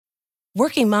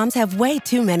Working moms have way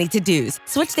too many to-dos.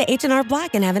 Switch to H&R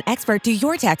Block and have an expert do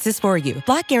your taxes for you.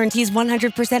 Block guarantees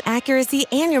 100% accuracy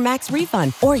and your max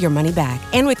refund or your money back.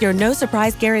 And with your no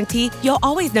surprise guarantee, you'll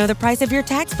always know the price of your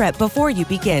tax prep before you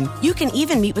begin. You can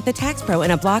even meet with the tax pro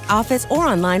in a Block office or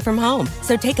online from home.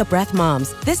 So take a breath,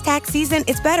 moms. This tax season,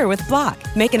 it's better with Block.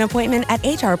 Make an appointment at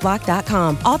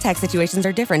hrblock.com. All tax situations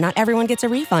are different. Not everyone gets a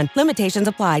refund. Limitations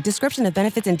apply. Description of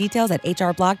benefits and details at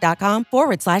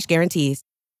hrblock.com/guarantees.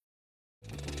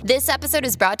 This episode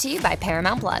is brought to you by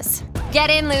Paramount Plus.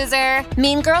 Get in, loser!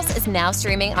 Mean Girls is now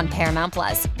streaming on Paramount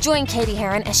Plus. Join Katie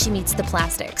Heron as she meets the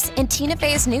plastics and Tina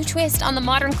Fey's new twist on the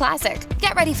modern classic.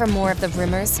 Get ready for more of the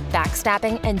rumors,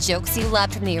 backstabbing, and jokes you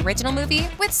loved from the original movie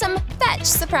with some fetch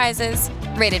surprises.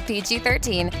 Rated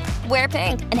PG-13. Wear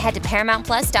pink and head to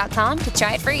ParamountPlus.com to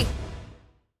try it free.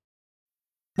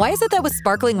 Why is it that with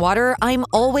sparkling water, I'm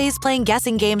always playing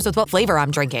guessing games with what flavor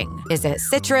I'm drinking? Is it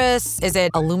citrus? Is it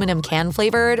aluminum can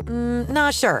flavored?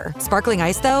 Not sure. Sparkling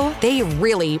ice, though, they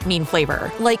really mean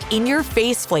flavor. Like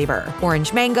in-your-face flavor.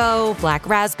 Orange mango, black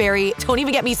raspberry. Don't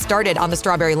even get me started on the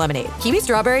strawberry lemonade. Kiwi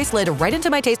strawberry slid right into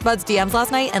my taste buds DMs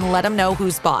last night and let them know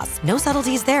who's boss. No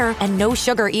subtleties there, and no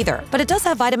sugar either. But it does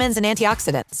have vitamins and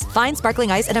antioxidants. Find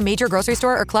sparkling ice at a major grocery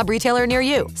store or club retailer near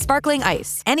you. Sparkling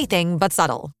ice. Anything but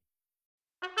subtle.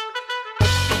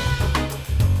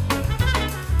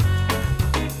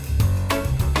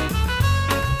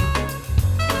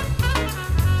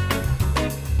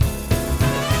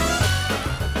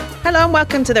 Hello and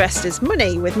welcome to The Rest is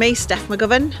Money with me, Steph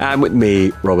McGovern. And with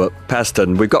me, Robert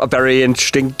Peston. We've got a very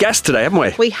interesting guest today, haven't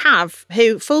we? We have,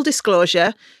 who, full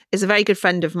disclosure, is a very good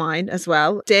friend of mine as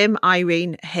well, Dame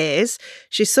Irene Hays.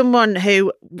 She's someone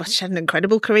who, she had an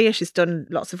incredible career. She's done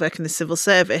lots of work in the civil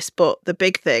service, but the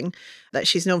big thing that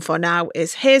she's known for now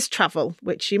is Hays Travel,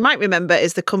 which you might remember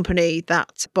is the company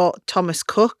that bought Thomas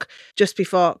Cook just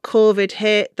before COVID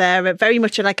hit. They're very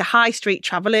much like a high street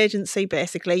travel agency,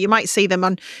 basically. You might see them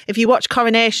on, if you watch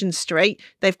Coronation Street,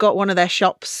 they've got one of their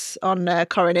shops on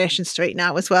Coronation Street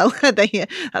now as well.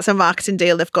 That's a marketing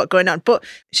deal they've got going on. But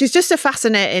she's just a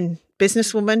fascinating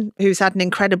businesswoman who's had an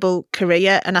incredible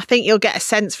career. And I think you'll get a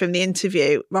sense from the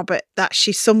interview, Robert, that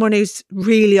she's someone who's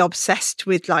really obsessed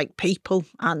with like people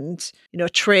and, you know,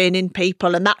 training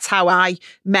people. And that's how I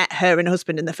met her and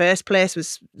husband in the first place,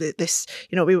 was this,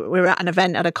 you know, we were at an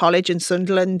event at a college in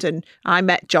Sunderland and I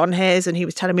met John Hays and he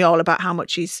was telling me all about how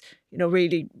much he's, you know,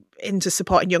 really into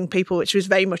supporting young people, which was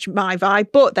very much my vibe.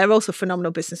 But they're also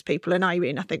phenomenal business people. And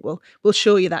Irene, I think, will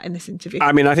show you that in this interview.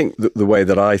 I mean, I think the way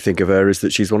that I think of her is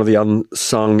that she's one of the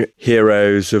unsung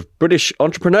heroes of British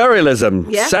entrepreneurialism.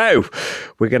 Yeah. So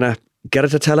we're going to get her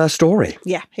to tell her story.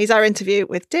 Yeah, here's our interview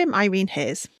with Dame Irene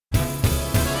Hays.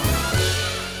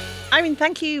 Irene,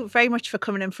 thank you very much for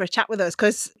coming in for a chat with us,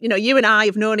 because, you know, you and I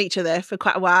have known each other for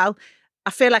quite a while. I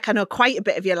feel like I know quite a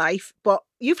bit of your life, but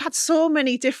you've had so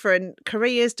many different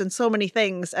careers, done so many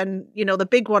things. And, you know, the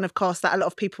big one, of course, that a lot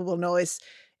of people will know is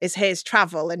Hays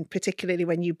Travel, and particularly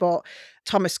when you bought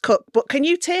Thomas Cook. But can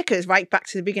you take us right back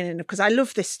to the beginning? Because I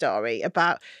love this story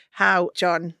about how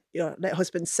John, your late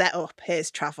husband, set up Hays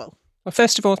Travel. Well,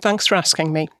 first of all, thanks for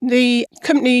asking me. The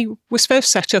company was first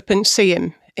set up in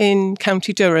Seaham in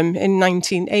County Durham in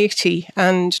 1980,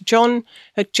 and John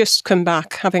had just come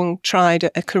back having tried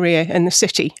a career in the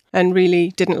city and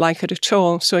really didn't like it at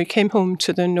all. So he came home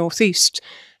to the northeast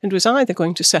and was either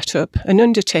going to set up an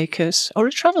undertaker's or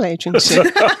a travel agency.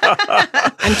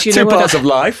 And you Two know parts of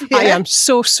life. I am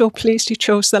so pleased he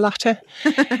chose the latter.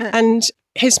 And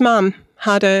his mum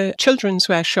had a children's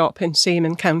wear shop in Seaham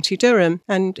in County Durham,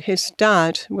 and his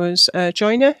dad was a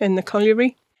joiner in the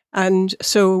colliery. And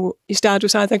so his dad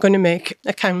was either going to make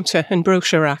a counter and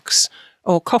brochure racks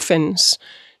or coffins.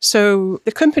 So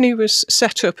the company was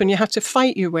set up and you had to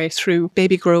fight your way through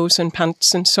baby grows and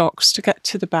pants and socks to get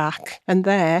to the back. And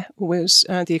there was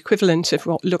the equivalent of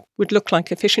what would look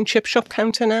like a fish and chip shop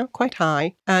counter now, quite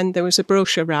high. And there was a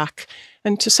brochure rack.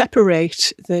 And to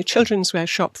separate the children's wear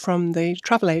shop from the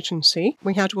travel agency,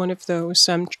 we had one of those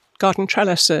garden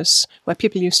trellises where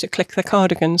people used to click their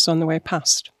cardigans on the way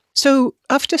past. So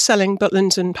after selling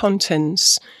Butlins and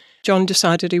Pontins, John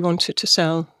decided he wanted to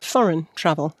sell foreign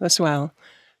travel as well.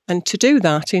 And to do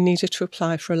that, he needed to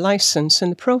apply for a licence.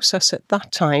 And the process at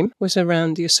that time was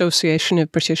around the Association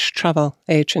of British Travel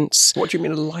Agents. What do you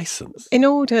mean a licence? In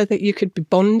order that you could be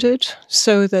bonded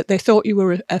so that they thought you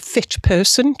were a fit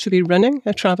person to be running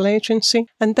a travel agency.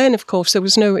 And then, of course, there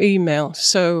was no email.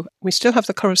 So we still have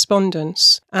the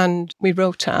correspondence. And we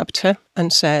wrote to ABTA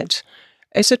and said,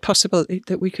 is it possible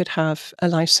that we could have a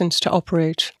licence to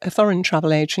operate a foreign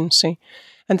travel agency?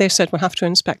 And they said, we'll have to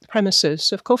inspect the premises.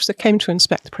 So of course, they came to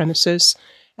inspect the premises.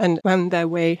 and wound their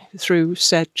way through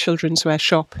said children's wear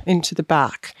shop into the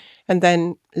back and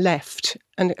then left.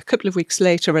 And a couple of weeks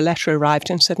later, a letter arrived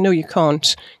and said, no, you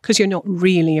can't, because you're not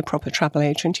really a proper travel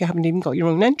agent. You haven't even got your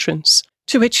own entrance.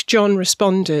 To which John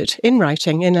responded in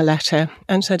writing in a letter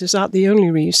and said, is that the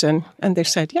only reason? And they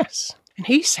said, yes. And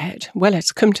he said, well,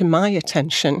 it's come to my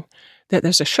attention that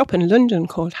there's a shop in London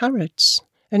called Harrods,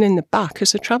 and in the back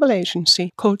is a travel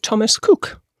agency called Thomas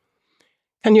Cook.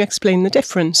 Can you explain the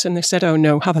difference? And they said, oh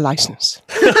no, have a license.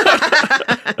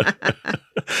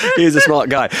 He's a smart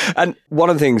guy. And one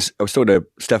of the things, I was talking to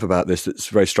Steph about this, that's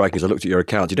very striking is I looked at your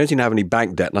accounts. You don't seem to have any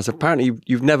bank debt. And I said, apparently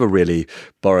you've never really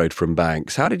borrowed from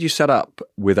banks. How did you set up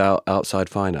without outside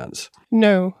finance?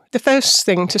 No. The first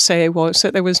thing to say was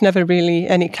that there was never really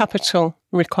any capital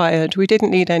required. We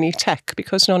didn't need any tech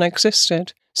because none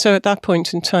existed. So at that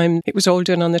point in time, it was all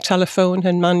done on the telephone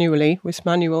and manually with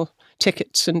manual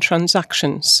tickets and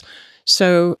transactions.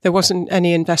 So there wasn't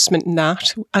any investment in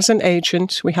that. As an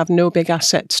agent, we have no big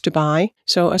assets to buy.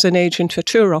 So as an agent for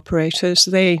tour operators,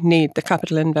 they need the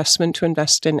capital investment to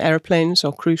invest in airplanes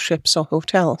or cruise ships or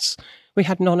hotels. We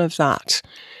had none of that.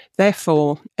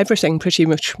 Therefore, everything pretty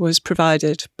much was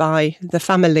provided by the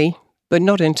family, but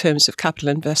not in terms of capital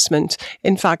investment.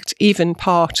 In fact, even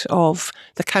part of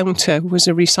the counter was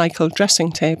a recycled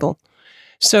dressing table.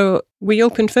 So we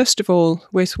opened, first of all,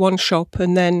 with one shop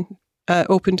and then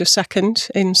opened a second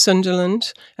in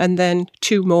Sunderland and then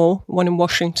two more, one in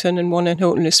Washington and one in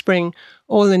Houghton-le-Spring,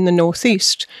 all in the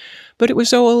northeast. But it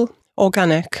was all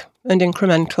organic and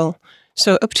incremental.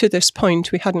 So up to this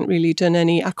point, we hadn't really done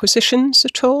any acquisitions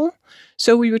at all.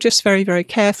 So we were just very, very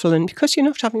careful. And because you're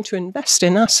not having to invest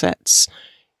in assets,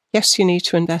 yes, you need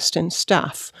to invest in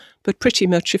staff, but pretty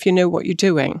much if you know what you're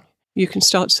doing, you can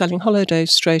start selling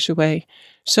holidays straight away.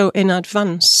 So in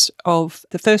advance of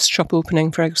the first shop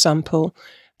opening, for example,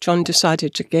 John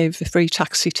decided to give a free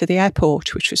taxi to the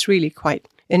airport, which was really quite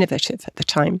innovative at the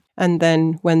time. And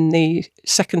then when the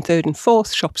second, third and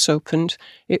fourth shops opened,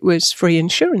 it was free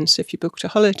insurance if you booked a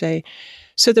holiday.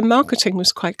 So the marketing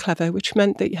was quite clever, which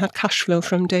meant that you had cash flow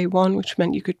from day one, which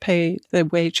meant you could pay the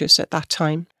wages at that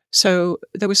time. So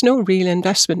there was no real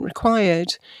investment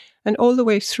required. And all the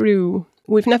way through,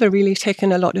 we've never really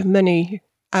taken a lot of money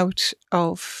out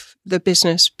of the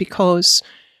business because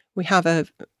we have a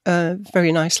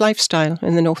very nice lifestyle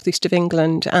in the northeast of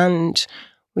England and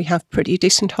we have pretty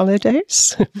decent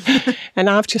holidays. And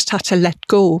I've just had to let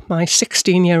go my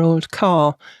 16-year-old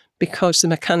car because the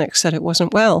mechanic said it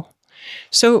wasn't well.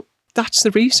 So that's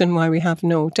the reason why we have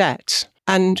no debt.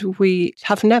 And we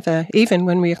have never, even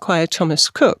when we acquired Thomas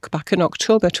Cook back in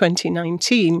October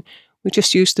 2019, we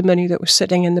just used the money that was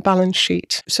sitting in the balance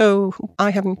sheet. So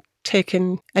I haven't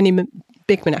taken any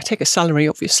big money. I take a salary,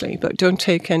 obviously, but don't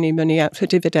take any money out for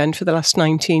dividend for the last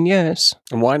 19 years.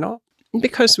 And why not?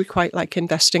 Because we quite like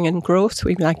investing in growth.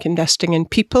 We like investing in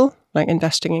people, like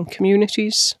investing in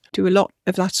communities, do a lot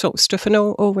of that sort of stuff and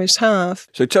always have.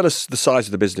 So tell us the size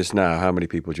of the business now. How many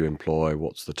people do you employ?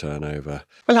 What's the turnover?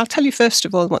 Well, I'll tell you first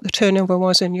of all what the turnover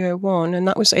was in year one, and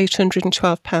that was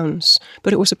 £812,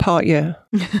 but it was a part year.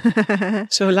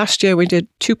 So last year we did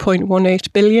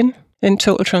 2.18 billion in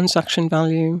total transaction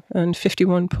value and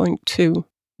 51.2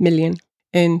 million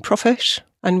in profit.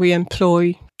 And we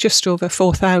employ just over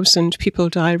 4,000 people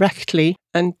directly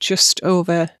and just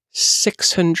over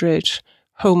 600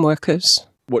 home workers.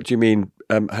 What do you mean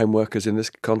home workers in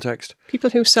this context? People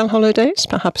who sell holidays,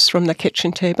 perhaps from the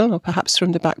kitchen table or perhaps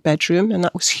from the back bedroom, and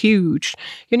that was huge.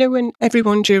 You know, when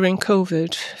everyone during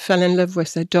COVID fell in love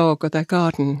with their dog or their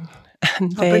garden.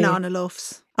 And banana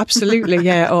loaves. Absolutely,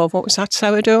 yeah. Or what was that,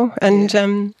 sourdough?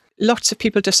 And lots of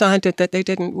people decided that they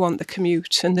didn't want the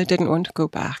commute and they didn't want to go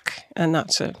back. And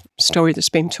that's a story that's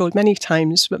been told many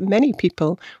times, but many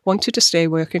people wanted to stay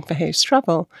working for Hays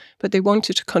Travel, but they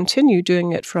wanted to continue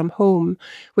doing it from home,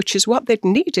 which is what they'd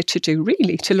needed to do,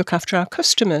 really, to look after our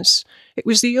customers. It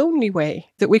was the only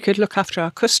way that we could look after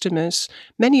our customers,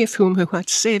 many of whom who had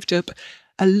saved up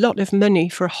a lot of money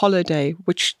for a holiday,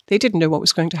 which they didn't know what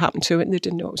was going to happen to it, and they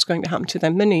didn't know what was going to happen to their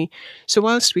money. So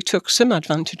whilst we took some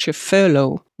advantage of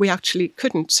furlough, we actually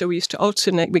couldn't. So we used to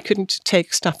alternate. We couldn't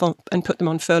take staff up and put them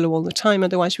on furlough all the time.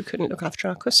 Otherwise, we couldn't look after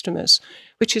our customers,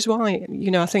 which is why,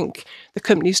 you know, I think the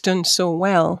company's done so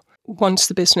well. Once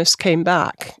the business came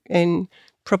back in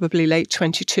probably late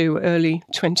 22, early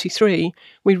 23,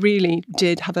 we really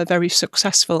did have a very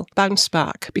successful bounce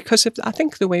back because of, I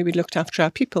think, the way we looked after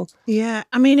our people. Yeah,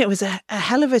 I mean, it was a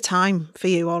hell of a time for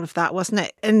you, all of that, wasn't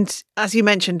it? And as you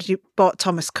mentioned, you bought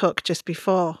Thomas Cook just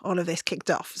before all of this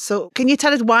kicked off. So can you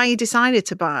tell us why you decided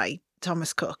to buy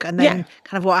Thomas Cook, and then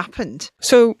kind of what happened?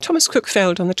 So Thomas Cook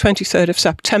failed on the 23rd of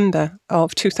September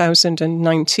of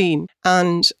 2019.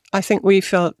 And I think we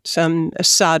felt as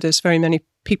sad as very many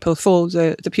people for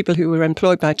the people who were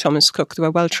employed by Thomas Cook. They were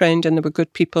well trained and they were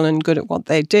good people and good at what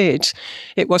they did.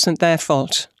 It wasn't their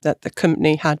fault that the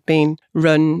company had been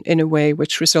run in a way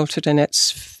which resulted in its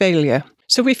failure.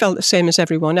 So we felt the same as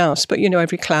everyone else. But,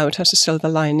 every cloud has a silver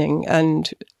lining, and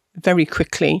very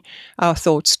quickly, our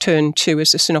thoughts turned to,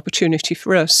 is this an opportunity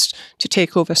for us to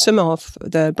take over some of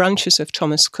the branches of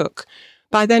Thomas Cook?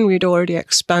 By then, we'd already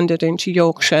expanded into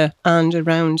Yorkshire and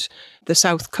around the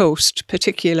south coast,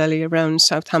 particularly around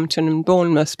Southampton and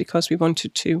Bournemouth, because we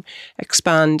wanted to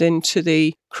expand into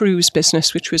the cruise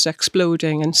business, which was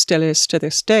exploding and still is to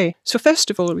this day. So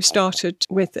first of all, we started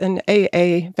with an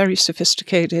very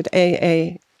sophisticated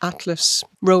AA Atlas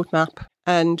roadmap.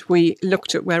 And we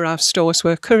looked at where our stores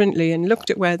were currently and looked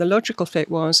at where the logical fit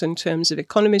was in terms of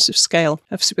economies of scale,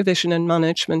 of supervision and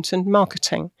management and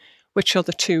marketing, which are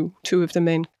the two of the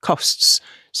main costs.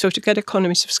 So to get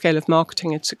economies of scale of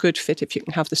marketing, it's a good fit if you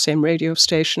can have the same radio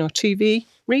station or TV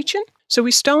region. So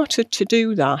we started to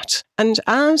do that. And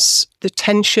as the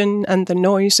tension and the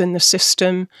noise in the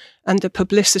system and the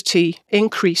publicity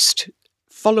increased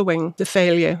following the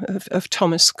failure of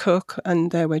Thomas Cook, and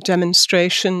there were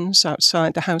demonstrations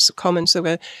outside the House of Commons,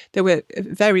 there were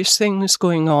various things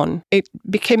going on, it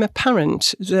became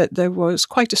apparent that there was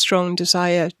quite a strong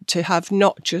desire to have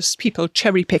not just people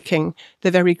cherry-picking the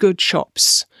very good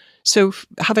shops. So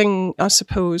having, I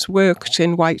suppose, worked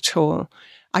in Whitehall,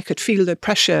 I could feel the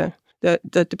pressure that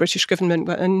the British government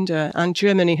were under, and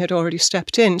Germany had already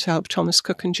stepped in to help Thomas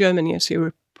Cook in Germany, as you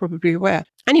were probably aware.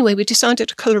 Anyway, we decided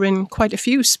to colour in quite a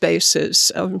few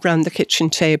spaces around the kitchen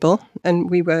table, and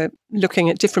we were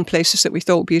looking at different places that we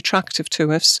thought would be attractive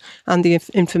to us, and the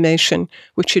information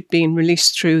which had been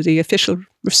released through the official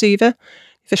receiver.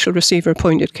 The official receiver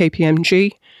appointed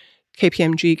KPMG.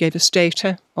 KPMG gave us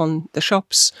data on the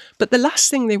shops, but the last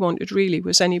thing they wanted really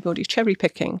was anybody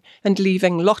cherry-picking and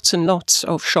leaving lots and lots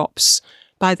of shops.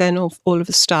 By then, all of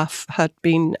the staff had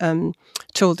been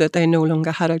told that they no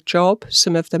longer had a job.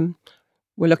 Some of them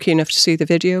were lucky enough to see the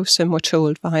video. Some were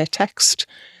told via text.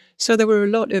 So there were a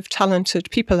lot of talented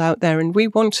people out there, and we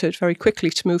wanted very quickly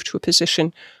to move to a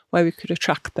position where we could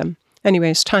attract them.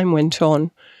 Anyway, as time went on,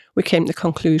 we came to the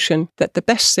conclusion that the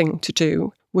best thing to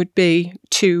do would be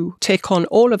to take on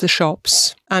all of the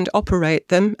shops and operate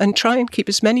them and try and keep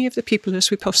as many of the people as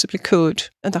we possibly could.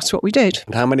 And that's what we did.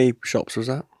 And how many shops was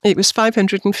that? It was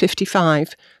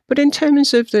 555. But in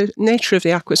terms of the nature of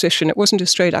the acquisition, it wasn't a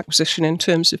straight acquisition in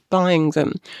terms of buying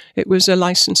them. It was a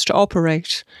license to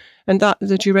operate. And that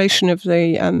the duration of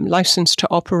the license to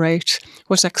operate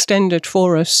was extended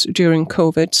for us during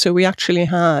COVID. So we actually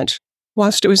had,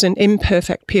 whilst it was an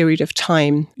imperfect period of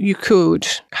time, you could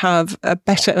have a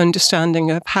better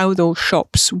understanding of how those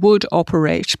shops would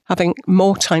operate, having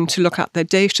more time to look at their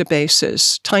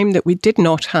databases, time that we did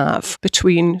not have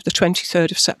between the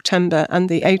 23rd of September and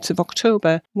the 8th of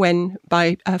October, when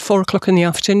by 4 o'clock in the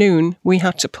afternoon, we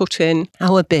had to put in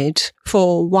our bid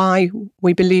for why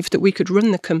we believed that we could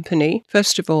run the company.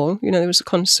 First of all, there was a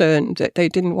concern that they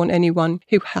didn't want anyone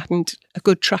who hadn't a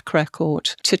good track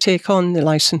record to take on the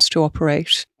license to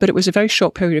operate. But it was a very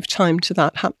short period of time to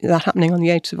that happening on the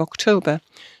 8th of October.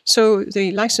 So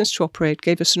the license to operate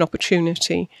gave us an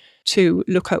opportunity to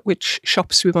look at which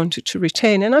shops we wanted to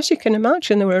retain. And as you can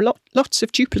imagine, there were lots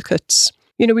of duplicates.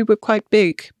 We were quite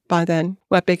big by then.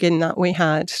 We're big in that we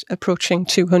had approaching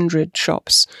 200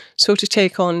 shops. So to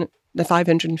take on the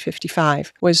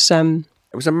 555 was...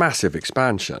 It was a massive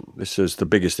expansion. This is the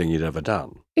biggest thing you'd ever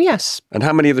done. Yes. And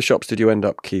how many of the shops did you end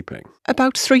up keeping?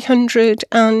 About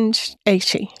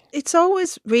 380. It's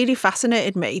always really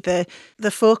fascinated me, the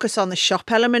focus on the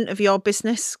shop element of your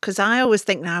business, because I always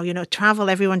think now, travel,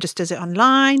 everyone just does it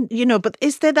online, but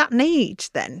is there that need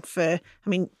then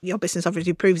your business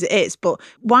obviously proves it is, but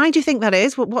why do you think that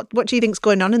is? What do you think's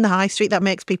going on in the high street that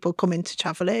makes people come into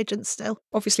travel agents still?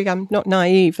 Obviously, I'm not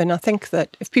naive, and I think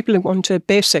that if people want a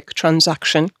basic transaction,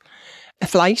 a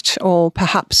flight or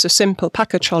perhaps a simple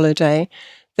package holiday,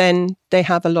 then they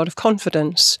have a lot of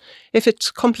confidence. If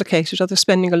it's complicated or they're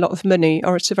spending a lot of money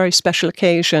or it's a very special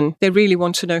occasion, they really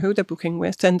want to know who they're booking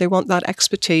with, and they want that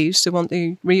expertise, they want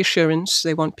the reassurance,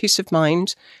 they want peace of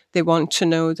mind, they want to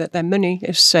know that their money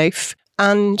is safe.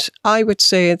 And I would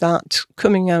say that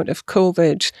coming out of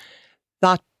COVID,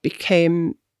 that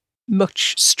became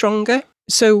much stronger.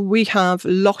 So we have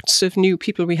lots of new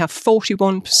people. We have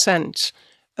 41%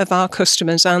 of our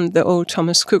customers and the old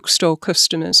Thomas Cook store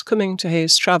customers coming to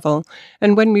Hays Travel.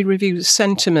 And when we review the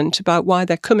sentiment about why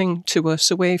they're coming to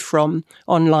us away from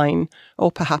online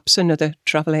or perhaps another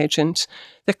travel agent,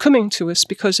 they're coming to us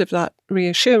because of that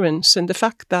reassurance and the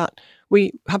fact that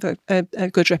we have a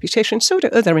good reputation. So do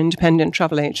other independent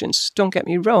travel agents, don't get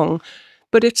me wrong.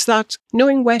 But it's that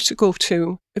knowing where to go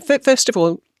to, first of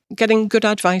all, getting good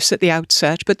advice at the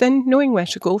outset, but then knowing where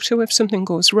to go to if something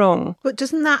goes wrong. But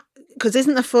doesn't that, because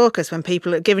isn't the focus when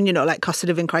people are given, like cost of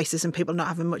living crisis and people not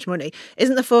having much money,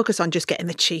 isn't the focus on just getting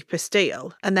the cheapest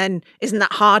deal? And then isn't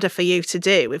that harder for you to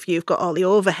do if you've got all the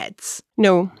overheads?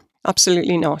 No,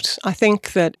 absolutely not. I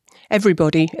think that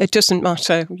everybody, it doesn't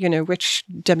matter, which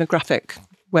demographic,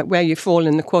 where you fall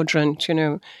in the quadrant,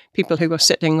 people who are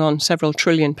sitting on several £1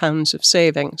 trillion of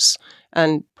savings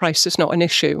and price is not an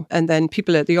issue. And then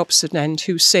people at the opposite end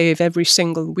who save every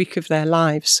single week of their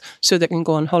lives so they can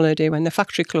go on holiday when the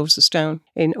factory closes down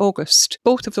in August.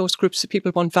 Both of those groups of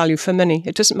people want value for money.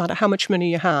 It doesn't matter how much money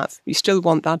you have, you still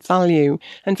want that value.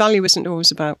 And value isn't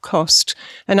always about cost.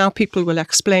 And our people will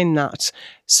explain that.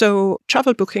 So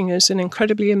travel booking is an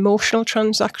incredibly emotional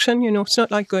transaction. It's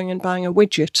not like going and buying a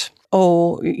widget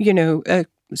or,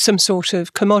 some sort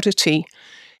of commodity.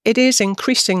 It is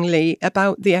increasingly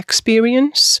about the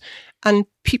experience, and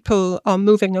people are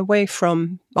moving away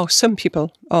from, or some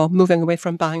people are moving away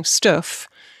from buying stuff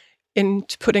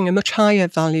into putting a much higher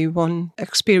value on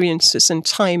experiences and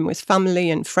time with family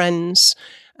and friends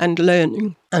and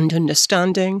learning and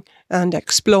understanding and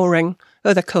exploring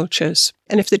other cultures.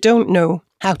 And if they don't know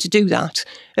how to do that,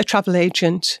 a travel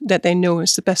agent that they know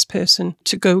is the best person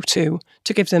to go to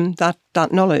give them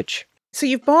that knowledge. So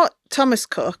you've bought Thomas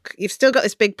Cook, you've still got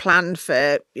this big plan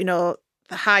for, the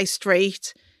high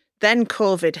street, then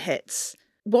COVID hits.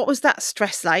 What was that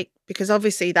stress like? Because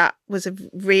obviously that was a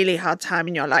really hard time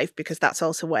in your life because that's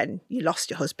also when you lost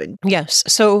your husband. Yes.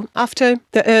 So after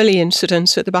the early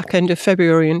incidents at the back end of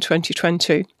February in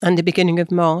 2020 and the beginning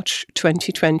of March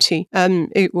 2020,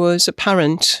 it was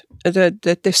apparent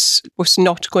that this was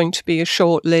not going to be a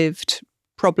short-lived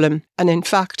problem. And in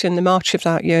fact, in the March of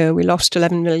that year, we lost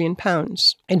 £11 million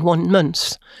in 1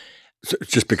 month. So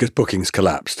just because bookings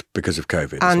collapsed because of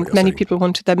COVID? And many people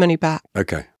wanted their money back.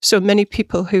 Okay. So many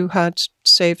people who had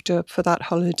saved up for that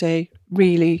holiday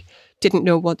really didn't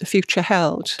know what the future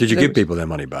held. Did you give people their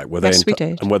money back? Yes, we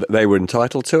did. And whether they were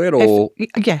entitled to it or?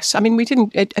 Yes. I mean, we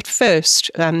didn't, at first,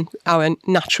 our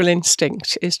natural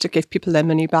instinct is to give people their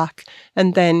money back.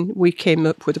 And then we came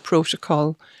up with a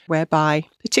protocol whereby,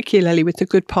 particularly with the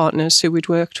good partners who we'd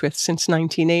worked with since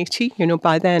 1980,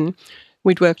 by then,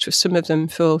 we'd worked with some of them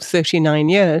for 39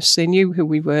 years. They knew who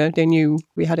we were. They knew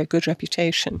we had a good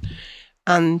reputation.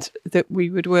 And that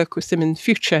we would work with them in the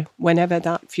future, whenever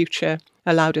that future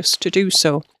allowed us to do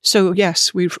so. So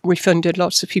yes, we've refunded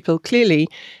lots of people. Clearly,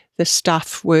 the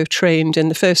staff were trained in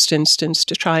the first instance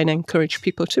to try and encourage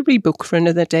people to rebook for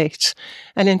another date.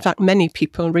 And in fact, many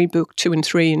people rebooked 2 and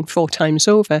 3 and 4 times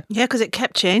over. Yeah, because it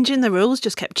kept changing. The rules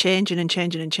just kept changing and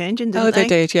changing and changing, didn't they? They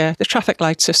did, yeah. The traffic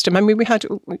light system. I mean, we had,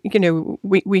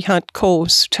 we had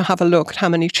cause to have a look at how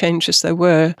many changes there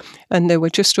were. And there were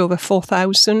just over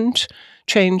 4,000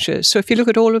 changes. So if you look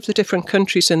at all of the different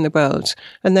countries in the world,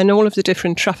 and then all of the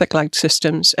different traffic light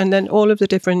systems, and then all of the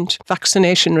different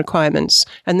vaccination requirements,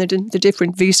 and the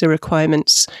different visa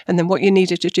requirements, and then what you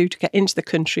needed to do to get into the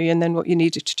country, and then what you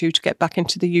needed to do to get back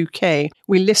into the UK,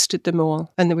 we listed them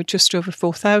all, and there were just over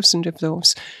 4,000 of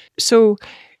those. So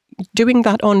doing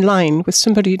that online with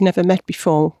somebody you'd never met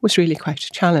before was really quite a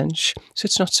challenge. So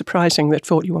it's not surprising that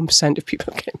 41% of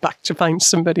people came back to find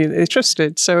somebody that they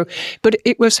trusted. So, but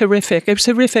it was horrific. It was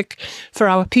horrific for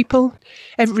our people.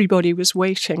 Everybody was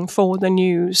waiting for the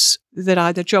news that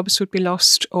either jobs would be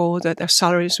lost or that their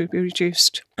salaries would be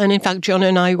reduced. And in fact, John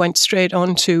and I went straight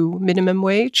on to minimum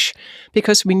wage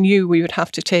because we knew we would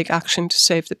have to take action to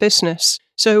save the business.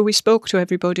 So we spoke to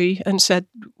everybody and said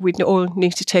we'd all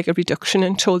need to take a reduction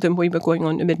and told them we were going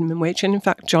on to minimum wage. And in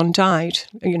fact, John died,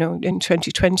 in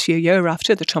 2020, a year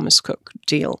after the Thomas Cook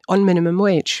deal, on minimum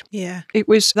wage. Yeah. It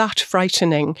was that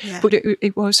frightening, but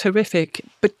it was horrific.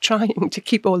 But trying to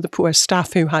keep all the poor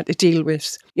staff who had to deal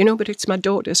with, but it's my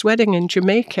daughter's wedding in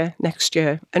Jamaica next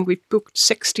year and we've booked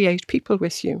 68 people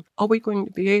with you. Are we going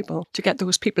to be able to get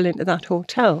those people into that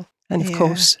hotel? And of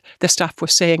course, the staff were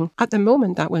saying, at the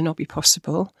moment, that will not be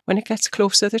possible. When it gets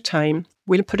closer the time,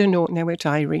 we'll put a note in our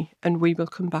diary and we will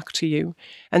come back to you.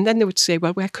 And then they would say,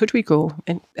 well, where could we go?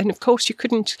 And of course, you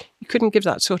couldn't give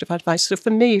that sort of advice. So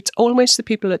for me, it's always the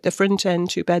people at the front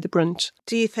end who bear the brunt.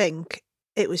 Do you think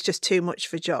it was just too much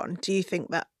for John? Do you think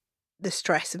that the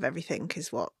stress of everything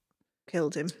is what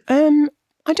killed him?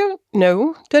 I don't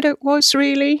know that it was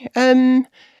really.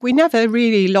 We never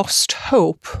really lost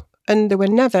hope. And there were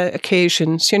never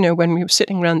occasions, when we were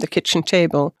sitting around the kitchen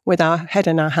table with our head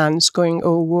in our hands going,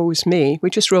 oh, woe's me. We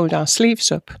just rolled our sleeves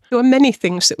up. There were many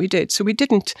things that we did. So we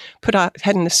didn't put our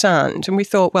head in the sand. And we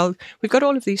thought, well, we've got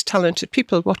all of these talented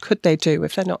people. What could they do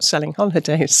if they're not selling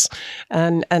holidays?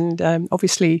 And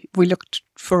obviously we looked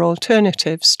for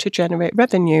alternatives to generate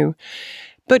revenue.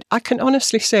 But I can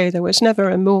honestly say there was never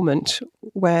a moment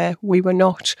where we were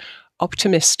not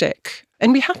optimistic.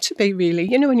 And we had to be really,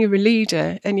 when you're a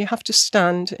leader and you have to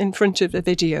stand in front of a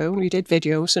video, and we did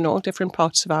videos in all different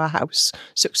parts of our house,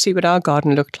 so see what our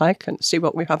garden looked like and see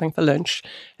what we're having for lunch.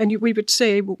 And we would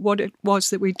say what it was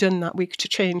that we'd done that week to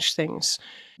change things.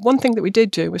 One thing that we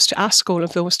did do was to ask all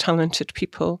of those talented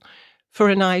people for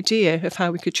an idea of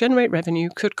how we could generate revenue,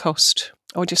 cut cost,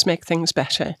 or just make things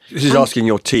better. This is asking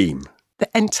your team? The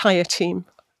entire team,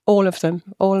 all of them,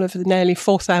 all of the nearly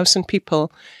 4,000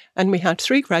 people. And we had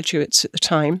 3 graduates at the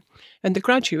time, and the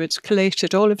graduates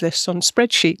collated all of this on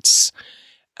spreadsheets.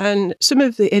 And some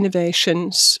of the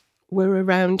innovations were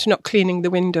around not cleaning the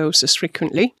windows as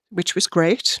frequently, which was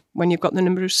great. When you've got the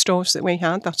number of stores that we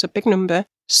had, that's a big number.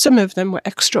 Some of them were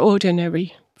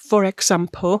extraordinary. For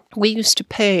example, we used to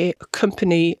pay a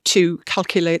company to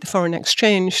calculate the foreign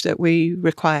exchange that we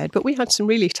required, but we had some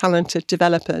really talented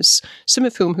developers, some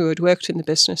of whom who had worked in the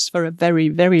business for a very,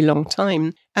 very long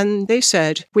time. And they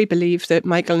said, we believe that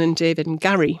Michael and David and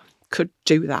Gary could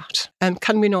do that. And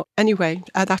can we not? Anyway,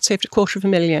 that saved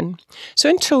 $250,000. So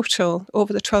in total,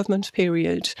 over the 12-month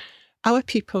period, our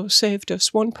people saved us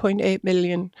 £1.8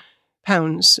 million.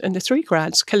 And the 3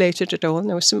 grads collated it all, and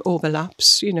there were some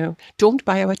overlaps, don't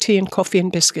buy our tea and coffee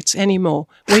and biscuits anymore.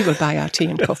 We will buy our tea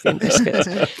and coffee and biscuits.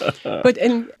 But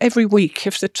every week,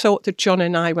 if they thought that John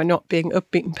and I were not being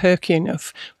upbeat and perky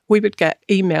enough, we would get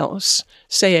emails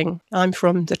saying, I'm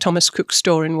from the Thomas Cook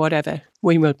store and whatever,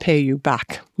 we will pay you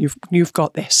back. You've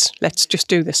got this. Let's just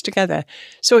do this together.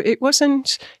 So it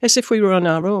wasn't as if we were on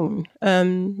our own.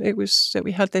 It was that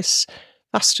we had this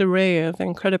vast array of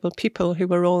incredible people who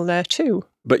were all there too.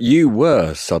 But you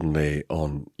were suddenly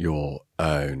on your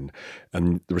own,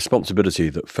 and the responsibility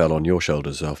that fell on your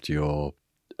shoulders after your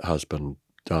husband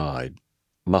died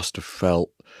must have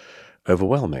felt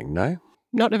overwhelming, no?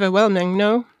 Not overwhelming,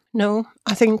 no.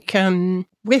 I think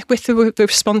with the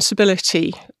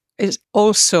responsibility is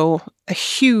also a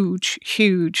huge,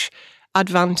 huge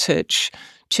advantage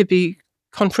to be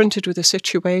confronted with a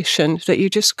situation that you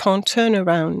just can't turn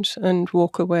around and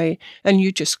walk away, and you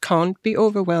just can't be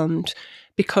overwhelmed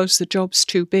because the job's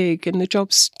too big and the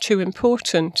job's too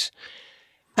important.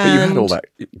 But you had all that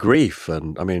grief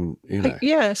and,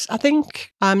 Yes, I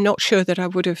think I'm not sure that I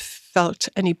would have felt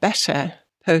any better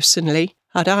personally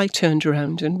had I turned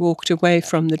around and walked away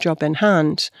from the job in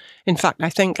hand. In fact, I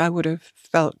think I would have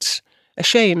felt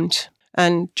ashamed,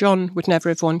 and John would never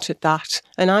have wanted that,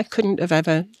 and I couldn't have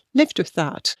ever lived with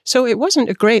that. So it wasn't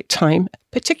a great time,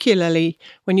 particularly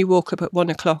when you woke up at 1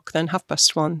 o'clock, then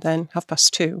 1:30, then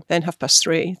 2:30, then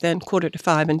 3:30, then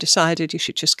 4:45, and decided you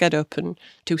should just get up and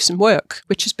do some work,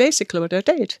 which is basically what I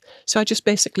did. So I just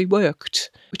basically worked,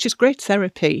 which is great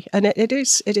therapy. And it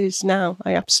is now.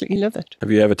 I absolutely love it. Have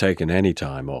you ever taken any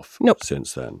time off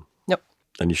since then?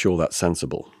 And you're sure that's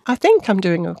sensible? I think I'm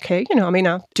doing okay.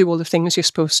 I do all the things you're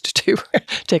supposed to do.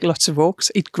 Take lots of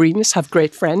walks, eat greens, have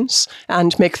great friends,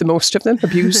 and make the most of them,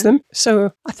 abuse them.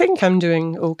 So I think I'm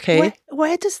doing okay.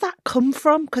 Where does that come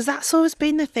from? Because that's always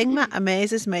been the thing that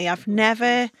amazes me. I've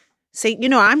never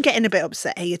seen, I'm getting a bit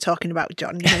upset here you're talking about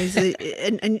John,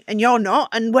 and you're not.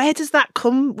 And where does that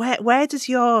come? Where does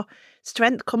your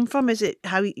strength come from? Is it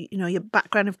how your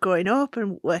background of growing up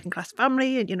and working class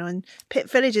family and in Pitt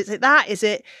Village? Is it that? Is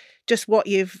it just what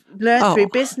you've learned through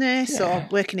business or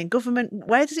working in government?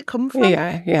 Where does it come from?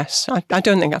 Yes. I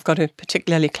don't think I've got a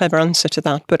particularly clever answer to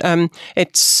that, but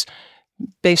it's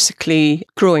basically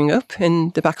growing up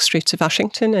in the back streets of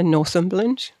Ashington in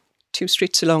Northumberland, 2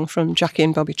 streets along from Jackie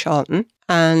and Bobby Charlton,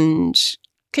 and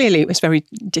clearly it was very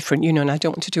different, and I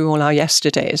don't want to do all our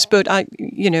yesterdays, but I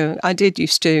did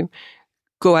used to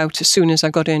go out as soon as I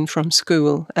got in from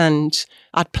school, and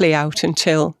I'd play out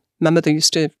until my mother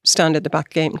used to stand at the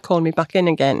back gate and call me back in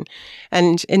again.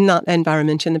 And in that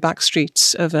environment, in the back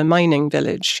streets of a mining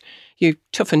village, you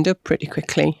toughened up pretty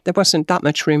quickly. There wasn't that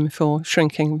much room for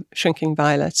shrinking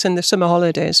violets. And the summer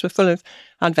holidays were full of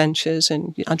adventures,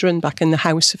 and I'd run back in the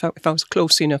house if I was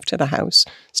close enough to the house,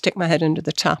 stick my head under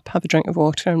the tap, have a drink of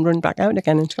water and run back out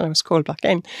again until I was called back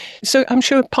in. So I'm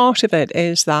sure part of it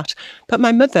is that. But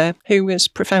my mother, who was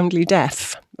profoundly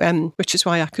deaf, which is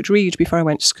why I could read before I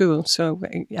went to school. So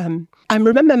I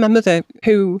remember my mother,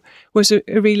 who was a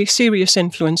really serious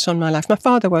influence on my life. My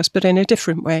father was, but in a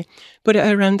different way. But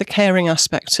around the caring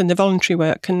aspects and the voluntary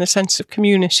work and the sense of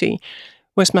community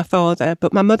was my father.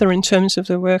 But my mother, in terms of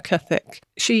the work ethic,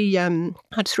 she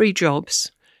had 3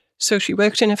 jobs. So she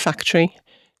worked in a factory,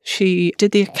 she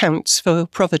did the accounts for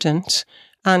Provident,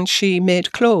 and she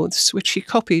made clothes, which she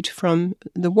copied from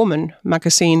the Woman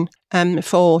magazine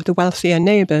for the wealthier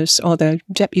neighbours or the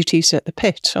deputies at the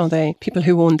pit or the people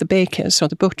who owned the bakers or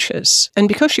the butchers. And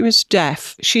because she was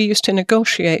deaf, she used to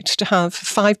negotiate to have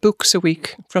 5 books a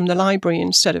week from the library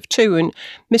instead of 2. And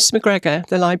Miss McGregor,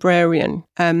 the librarian,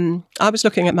 I was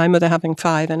looking at my mother having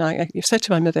 5, and I said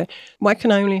to my mother, why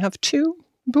can I only have 2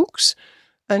 books?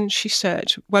 And she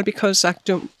said, well, because I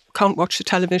can't watch the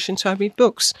television, so I read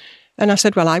books. And I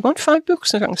said, well, I want 5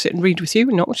 books. I can sit and read with you.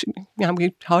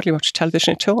 We hardly watch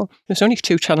television at all. There's only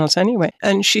 2 channels anyway.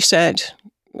 And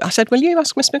I said, well, you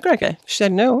ask Miss McGregor. She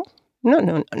said, no.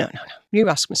 You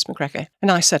ask Miss McGregor.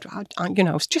 And I said, I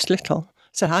was just little. I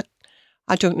said,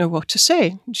 I don't know what to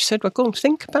say. She said, well, go and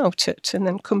think about it and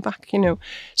then come back,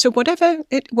 So whatever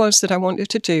it was that I wanted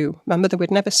to do, my mother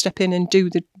would never step in and do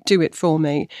it for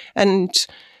me. And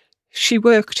she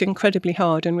worked incredibly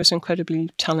hard and was incredibly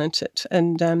talented.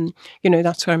 And,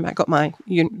 that's where I got my,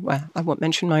 I won't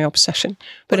mention my obsession.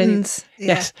 But buttons,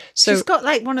 yes. So she's got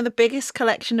like one of the biggest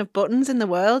collection of buttons in the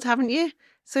world, haven't you?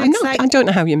 So I don't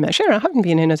know how you measure. I haven't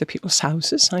been in other people's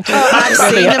houses. I've seen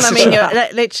them. I mean,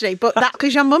 you're literally, but that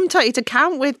because your mum taught you to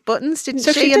count with buttons, didn't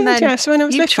she? She did, and then yeah. So when I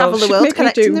was you little, travel the world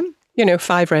collecting them.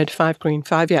 5 red, 5 green,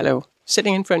 5 yellow,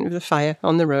 sitting in front of the fire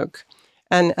on the rug.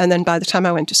 And then by the time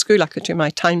I went to school, I could do my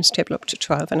times table up to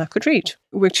 12 and I could read,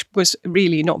 which was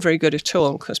really not very good at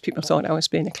all because people thought I was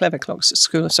being a clever clogs at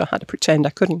school, so I had to pretend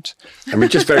I couldn't. I mean,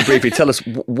 just very briefly, tell us,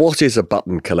 what is a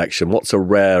button collection? What's a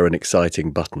rare and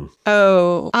exciting button?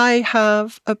 Oh, I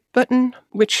have a button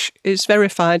which is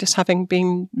verified as having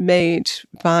been made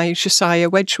by Josiah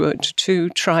Wedgwood to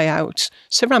try out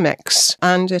ceramics.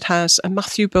 And it has a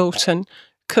Matthew Bolton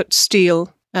cut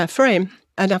steel frame.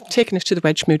 And I've taken it to the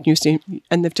Wedgwood Museum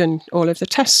and they've done all of the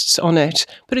tests on it.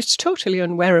 But it's totally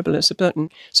unwearable as a button.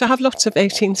 So I have lots of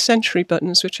 18th century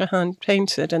buttons which are hand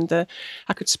painted. And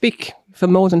I could speak for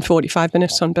more than 45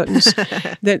 minutes on buttons.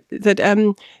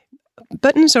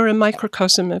 Buttons are a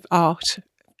microcosm of art.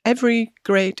 Every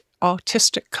great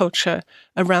artistic culture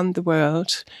around the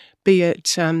world, be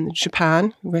it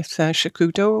Japan with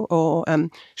shakudo or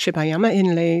shibayama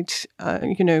inlaid,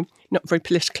 not very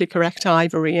politically correct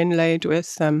ivory inlaid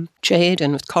with jade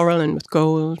and with coral and with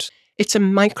gold. It's a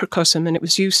microcosm, and it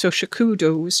was used, so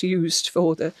shakudo was used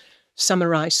for the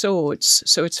samurai swords.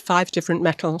 So it's 5 different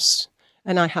metals.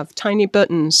 And I have tiny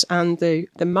buttons, and the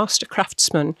master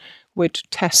craftsman would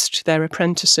test their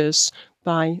apprentices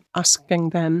by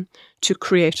asking them to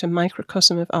create a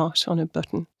microcosm of art on a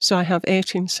button. So I have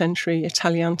 18th century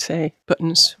Italiante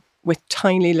buttons with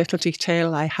tiny little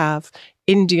detail. I have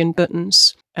Indian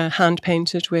buttons,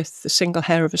 hand-painted with the single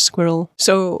hair of a squirrel.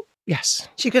 So, yes.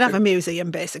 She could have a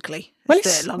museum, basically. Well,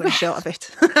 it's the long and short of it.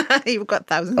 You've got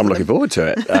thousands I'm of looking them. forward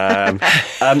to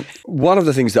it. One of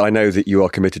the things that I know that you are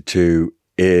committed to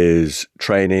is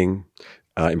training,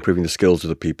 improving the skills of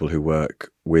the people who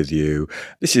work with you.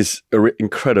 This is an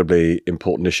incredibly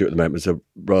important issue at the moment. It's a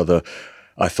rather,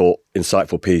 I thought,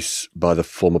 insightful piece by the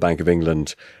former Bank of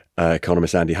England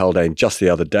economist Andy Haldane just the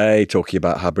other day, talking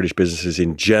about how British businesses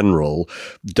in general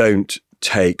don't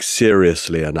take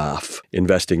seriously enough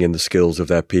investing in the skills of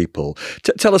their people.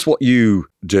 Tell us what you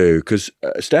do, because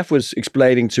Steph was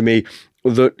explaining to me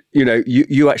that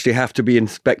you actually have to be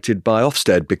inspected by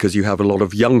Ofsted because you have a lot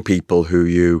of young people who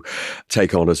you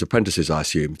take on as apprentices, I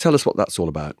assume. Tell us what that's all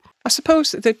about. I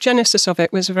suppose the genesis of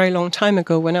it was a very long time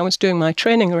ago when I was doing my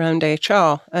training around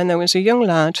HR, and there was a young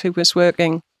lad who was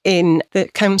working in the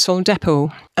council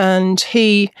depot, and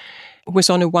he was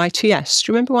on a YTS.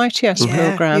 Do you remember YTS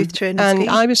programme? Youth training and scheme.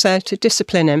 I was there to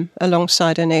discipline him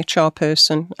alongside an HR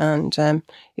person and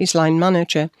his line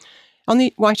manager. On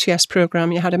the YTS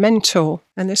programme, you had a mentor,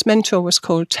 and this mentor was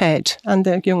called Ted, and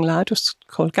the young lad was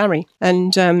called Gary.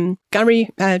 And Gary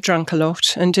drank a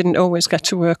lot and didn't always get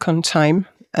to work on time,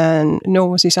 and nor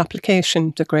was his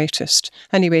application the greatest.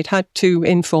 Anyway, he'd had 2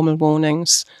 informal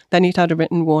warnings, then he'd had a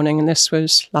written warning, and this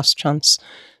was last chance.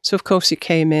 So, of course, he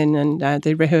came in and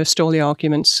they rehearsed all the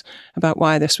arguments about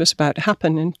why this was about to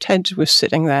happen, and Ted was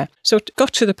sitting there. So it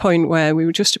got to the point where we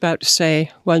were just about to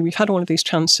say, well, we've had all of these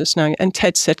chances now, and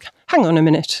Ted said, hang on a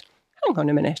minute.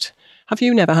 Have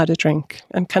you never had a drink?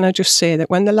 And can I just say that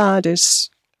when the lad is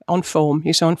on form.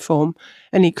 He's on form.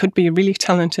 And he could be a really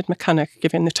talented mechanic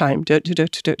given the time.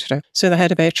 So the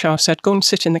head of HR said, go and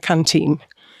sit in the canteen.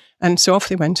 And so off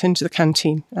they went into the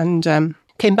canteen and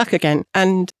came back again.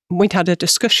 And we'd had a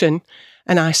discussion.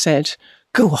 And I said,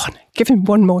 go on, give him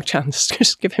one more chance.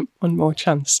 Just give him one more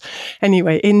chance.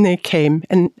 Anyway, in they came,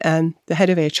 and the head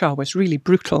of HR was really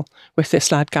brutal with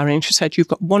this lad, Gary, and she said, you've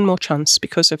got one more chance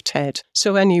because of Ted.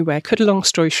 So anyway, cut a long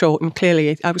story short, and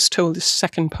clearly I was told this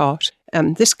second part.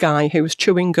 This guy who was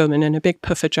chewing gum and in a big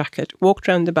puffer jacket walked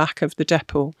round the back of the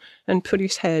depot and put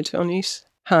his head on his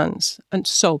hands and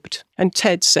sobbed. And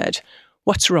Ted said,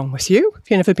 what's wrong with you? Have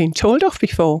you never been told off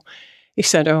before? He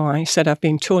said, I've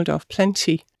been told off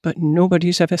plenty, but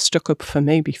nobody's ever stuck up for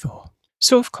me before.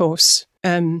 So, of course,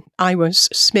 I was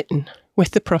smitten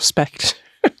with the prospect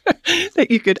that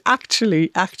you could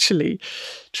actually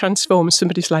transform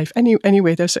somebody's life.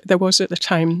 Anyway, there was at the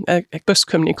time a bus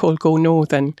company called Go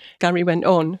Northern. Gary went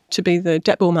on to be the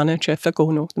depot manager for Go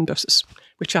Northern buses,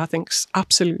 which I think is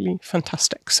absolutely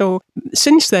fantastic. So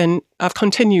since then, I've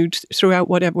continued throughout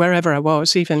wherever I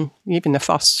was, even the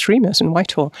fast streamers in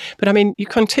Whitehall. But I mean, you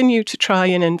continue to try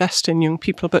and invest in young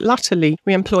people. But latterly,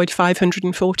 we employed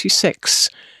 546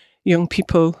 young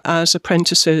people as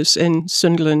apprentices in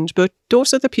Sunderland. But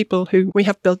those are the people who we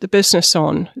have built the business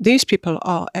on. These people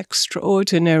are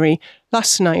extraordinary.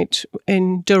 Last night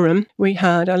in Durham, we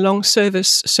had a long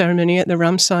service ceremony at the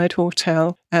Ramside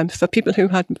Hotel for people who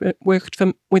had worked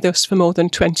with us for more than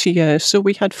 20 years. So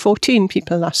we had 14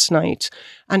 people last night,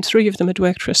 and 3 of them had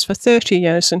worked for us for 30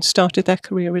 years and started their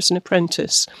career as an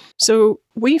apprentice. So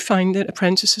we find that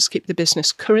apprentices keep the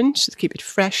business current, they keep it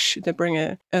fresh, they bring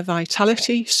a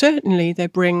vitality. Certainly they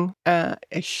bring a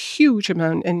huge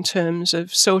amount in terms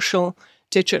of social,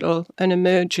 digital and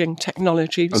emerging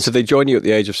technologies. And so they join you at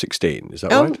the age of 16, is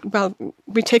that right? Well,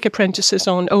 we take apprentices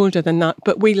on older than that,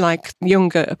 but we like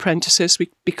younger apprentices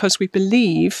because we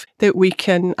believe that we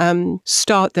can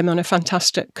start them on a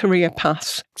fantastic career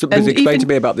path. So explain to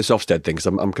me about this Ofsted thing, because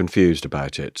I'm confused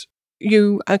about it.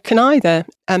 You can either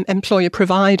employ a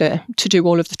provider to do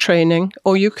all of the training,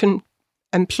 or you can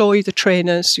employ the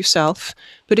trainers yourself.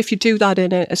 But if you do that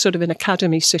in a sort of an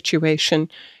academy situation,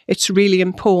 it's really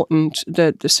important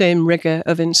that the same rigour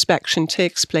of inspection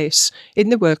takes place in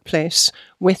the workplace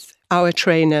with our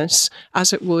trainers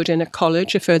as it would in a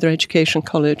college, a further education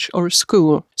college or a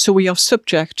school. So we are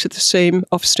subject to the same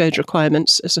Ofsted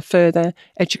requirements as a further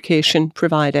education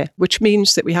provider, which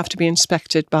means that we have to be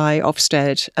inspected by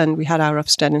Ofsted, and we had our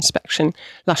Ofsted inspection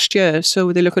last year.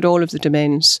 So they look at all of the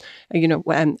domains,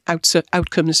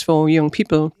 outcomes for young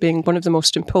people being one of the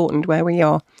most important where we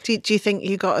are. Do you think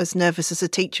you got as nervous as a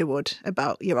teacher would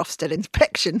about your Ofsted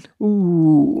inspection?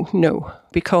 Ooh, no,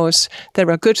 because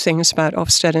there are good things about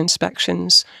Ofsted inspections,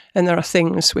 and there are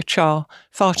things which are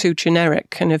far too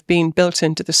generic and have been built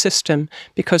into the system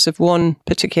because of one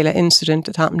particular incident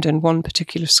that happened in one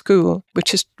particular school,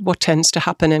 which is what tends to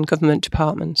happen in government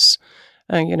departments.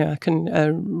 I can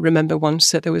remember once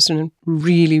that there was a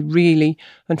really, really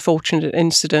unfortunate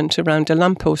incident around a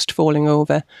lamppost falling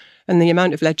over, and the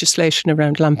amount of legislation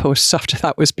around lampposts after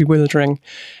that was bewildering.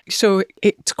 So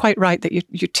it's quite right that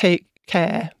you take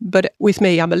care. But with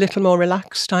me, I'm a little more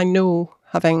relaxed. I know,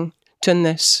 having done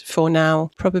this for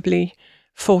now probably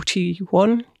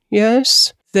 41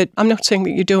 years, that I'm not saying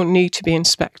that you don't need to be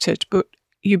inspected, but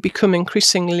you become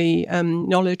increasingly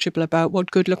knowledgeable about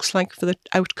what good looks like for the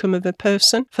outcome of a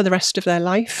person for the rest of their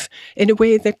life in a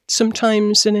way that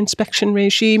sometimes an inspection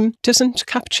regime doesn't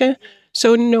capture.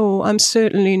 So no, I'm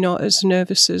certainly not as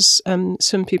nervous as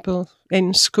some people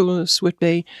in schools would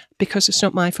be, because it's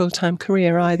not my full-time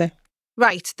career either.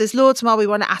 Right, there's loads more we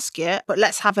want to ask you, but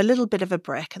let's have a little bit of a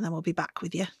break and then we'll be back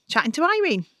with you, chatting to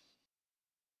Irene.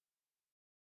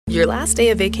 Your last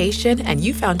day of vacation and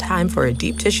you found time for a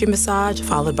deep tissue massage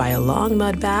followed by a long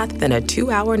mud bath, then a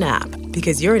 2-hour nap.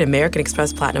 Because you're an American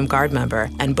Express Platinum Card member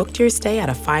and booked your stay at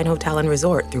a fine hotel and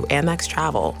resort through Amex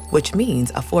Travel, which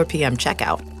means a 4 p.m.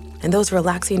 checkout. And those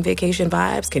relaxing vacation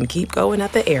vibes can keep going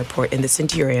at the airport in the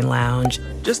Centurion Lounge.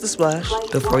 Just a splash.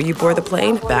 Before you board the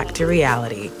plane, back to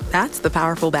reality. That's the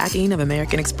powerful backing of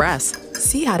American Express.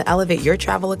 See how to elevate your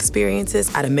travel experiences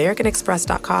at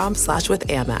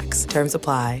americanexpress.com/withAmex. Terms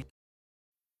apply.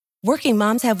 Working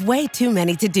moms have way too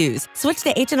many to-dos. Switch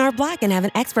to H&R Block and have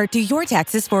an expert do your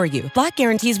taxes for you. Block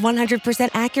guarantees 100%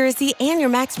 accuracy and your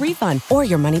max refund or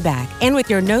your money back. And with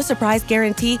your no surprise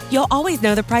guarantee, you'll always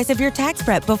know the price of your tax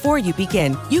prep before you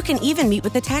begin. You can even meet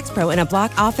with the tax pro in a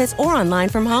Block office or online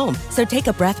from home. So take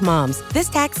a breath, moms. This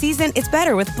tax season, it's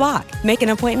better with Block. Make an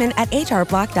appointment at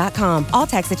hrblock.com. All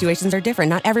tax situations are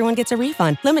different. Not everyone gets a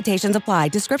refund. Limitations apply.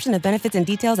 Description of benefits and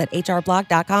details at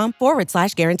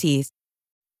hrblock.com/guarantees.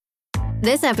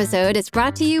 This episode is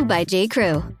brought to you by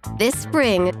J.Crew. This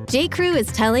spring, J.Crew is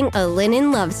telling a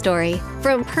linen love story.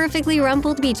 From perfectly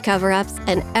rumpled beach cover-ups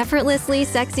and effortlessly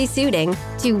sexy suiting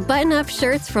to button-up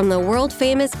shirts from the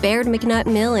world-famous Baird McNutt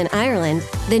Mill in Ireland,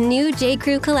 the new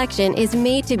J.Crew collection is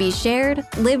made to be shared,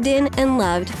 lived in, and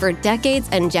loved for decades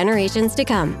and generations to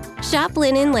come. Shop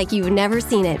linen like you've never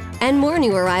seen it, and more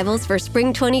new arrivals for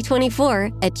spring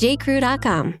 2024 at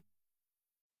jcrew.com.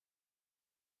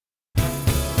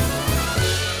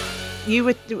 You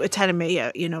were telling me,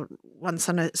 once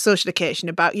on a social occasion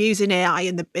about using AI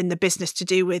in the business to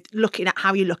do with looking at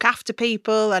how you look after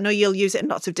people. I know you'll use it in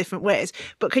lots of different ways,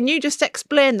 but can you just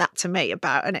explain that to me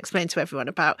and explain to everyone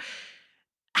about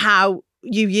how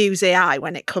you use AI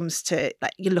when it comes to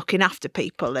like you're looking after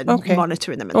people and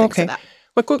monitoring them and things like that?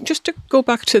 Well, just to go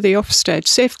back to the Ofsted,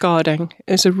 safeguarding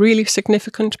is a really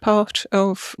significant part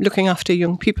of looking after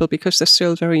young people because they're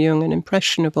still very young and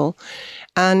impressionable.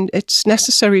 And it's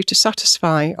necessary to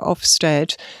satisfy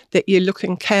Ofsted that you're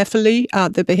looking carefully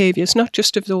at the behaviours, not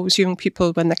just of those young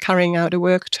people when they're carrying out a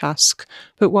work task,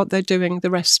 but what they're doing the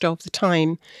rest of the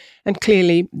time. And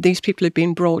clearly, these people have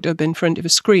been brought up in front of a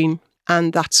screen,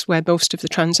 and that's where most of the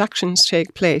transactions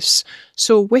take place.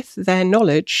 So with their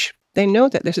knowledge, they know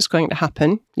that this is going to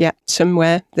happen, yet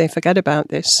somewhere they forget about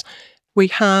this. We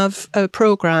have a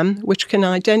programme which can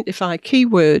identify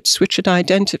keywords which would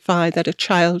identify that a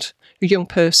young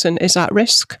person is at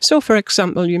risk. So, for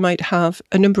example, you might have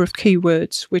a number of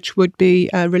keywords which would be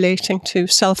relating to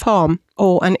self-harm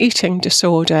or an eating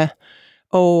disorder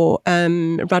or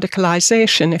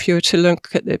radicalisation, if you were to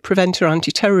look at the Preventer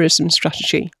Anti-Terrorism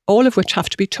strategy, all of which have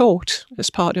to be taught as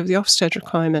part of the Ofsted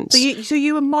requirements. So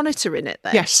you were monitoring it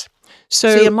then? Yes.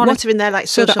 So you're monitoring their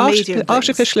social media and things?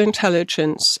 Artificial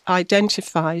intelligence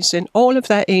identifies in all of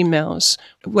their emails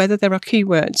whether there are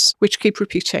keywords which keep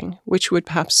repeating, which would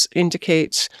perhaps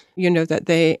indicate, that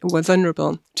they were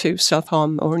vulnerable to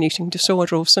self-harm or an eating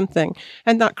disorder or something.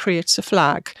 And that creates a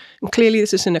flag. And clearly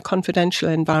this is in a confidential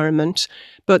environment,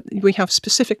 but we have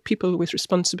specific people with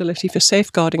responsibility for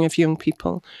safeguarding of young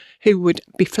people who would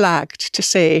be flagged to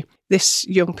say, this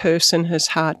young person has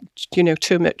had,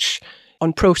 too much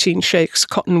on protein shakes,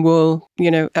 cotton wool,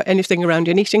 anything around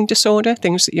an eating disorder,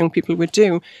 things that young people would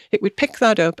do. It would pick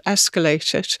that up,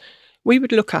 escalate it. We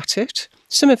would look at it.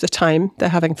 Some of the time they're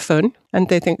having fun and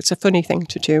they think it's a funny thing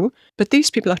to do. But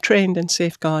these people are trained in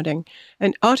safeguarding.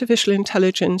 And artificial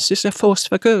intelligence is a force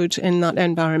for good in that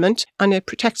environment and it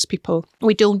protects people.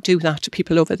 We don't do that to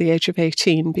people over the age of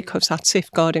 18 because that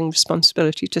safeguarding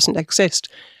responsibility doesn't exist.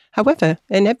 However,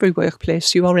 in every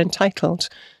workplace you are entitled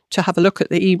to have a look at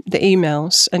the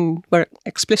emails, and we're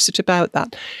explicit about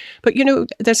that. But,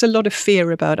 there's a lot of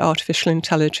fear about artificial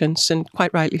intelligence, and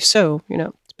quite rightly so.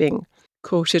 It's being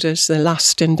quoted as the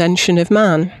last invention of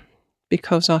man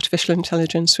because artificial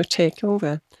intelligence would take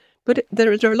over. But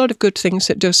there are a lot of good things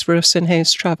it does for us in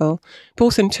Hays Travel,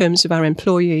 both in terms of our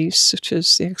employees, such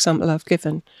as the example I've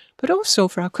given, but also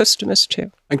for our customers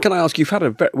too. And can I ask,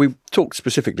 we've talked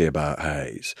specifically about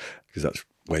Hays, because that's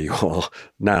where you are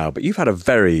now, but you've had a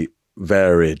very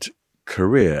varied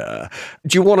career.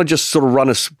 Do you want to just sort of run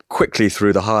us quickly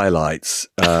through the highlights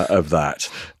of that?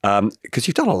 Because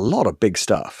you've done a lot of big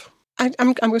stuff. I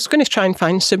was going to try and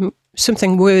find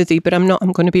something worthy, but I'm not,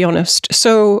 I'm going to be honest.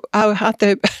 So I had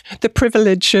the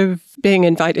privilege of being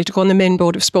invited to go on the main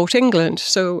board of Sport England.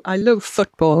 So I love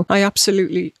football. I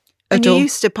absolutely And you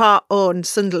used to own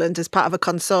Sunderland as part of a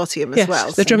consortium as well.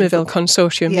 Yes, the Drummondville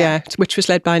Consortium, which was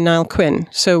led by Niall Quinn.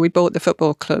 So we bought the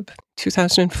football club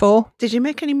 2004. Did you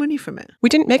make any money from it? We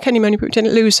didn't make any money, but we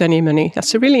didn't lose any money.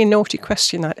 That's a really naughty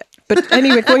question. But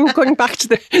anyway, going back to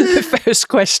the first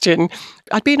question,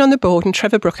 I'd been on the board and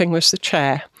Trevor Brooking was the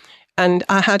chair. And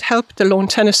I had helped the Lawn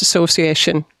Tennis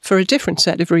Association for a different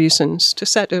set of reasons to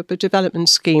set up a development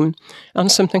scheme on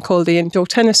something called the Indoor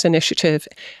Tennis Initiative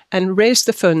and raise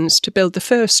the funds to build the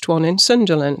first one in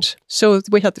Sunderland. So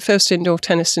we had the first Indoor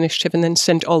Tennis Initiative and then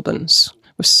St Albans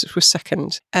was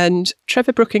second. And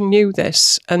Trevor Brooking knew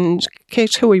this, and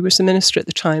Kate Hoey was the minister at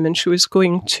the time, and she was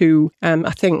going to,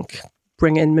 I think,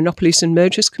 bring in Monopolies and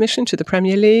Mergers Commission to the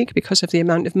Premier League because of the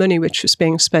amount of money which was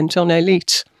being spent on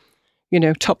elite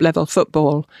top-level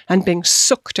football and being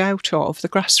sucked out of the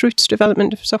grassroots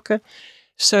development of soccer.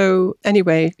 So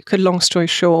anyway, cut a long story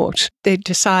short, they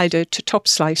decided to top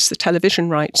slice the television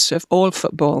rights of all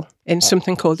football in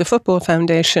something called the Football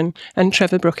Foundation, and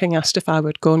Trevor Brooking asked if I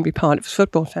would go and be part of the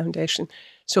Football Foundation.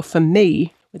 So for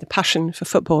me, with a passion for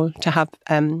football, to have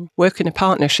work in a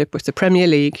partnership with the Premier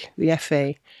League, the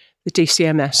FA, the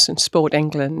DCMS and Sport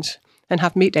England, and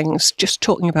have meetings just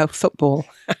talking about football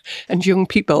and young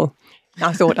people,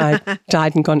 I thought I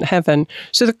died and gone to heaven.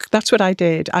 So that's what I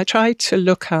did. I tried to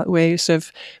look at ways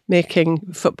of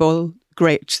making football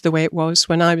great the way it was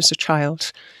when I was a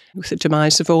child, with the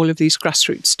demise of all of these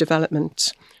grassroots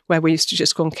developments, where we used to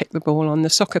just go and kick the ball on the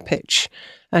soccer pitch.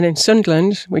 And in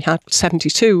Sunderland, we had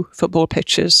 72 football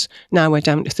pitches. Now we're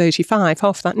down to 35,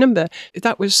 half that number.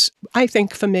 That was, I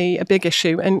think, for me, a big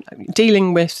issue. And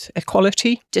dealing with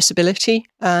equality, disability,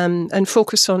 and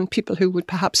focus on people who would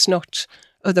perhaps not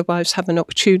otherwise have an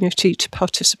opportunity to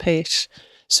participate.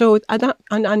 So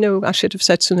I know I should have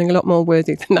said something a lot more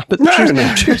worthy than that, but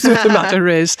the truth of the matter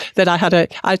is that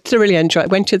I thoroughly enjoyed it.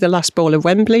 I went to the last ball of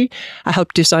Wembley. I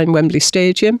helped design Wembley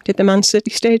Stadium, did the Man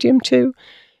City Stadium too.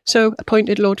 So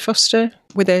appointed Lord Foster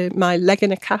with my leg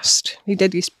in a cast. He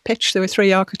did his pitch. There were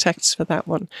 3 architects for that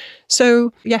one.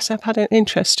 So yes, I've had an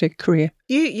interesting career.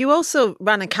 You also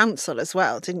ran a council as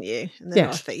well, didn't you, in the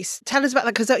North East? Tell us about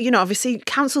that, because obviously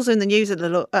councils are in the news at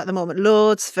the moment,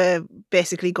 loads for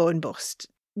basically going bust.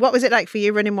 What was it like for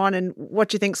you running one, and what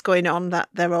do you think's going on that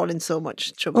they're all in so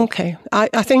much trouble? Okay,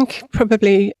 I think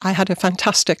probably I had a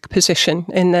fantastic position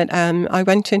in that I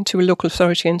went into a local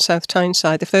authority in South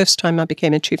Tyneside the first time I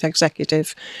became a chief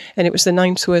executive, and it was the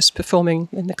 9th worst performing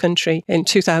in the country in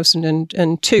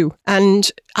 2002.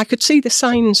 And I could see the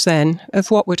signs then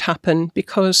of what would happen,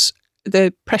 because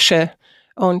the pressure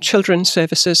on children's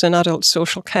services and adult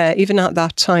social care, even at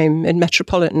that time in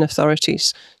metropolitan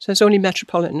authorities. So it's only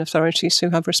metropolitan authorities who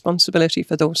have responsibility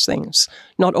for those things,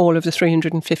 not all of the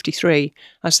 353,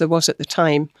 as there was at the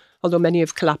time, although many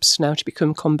have collapsed now to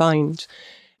become combined.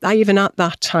 Even at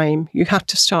that time, you had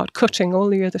to start cutting all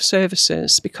the other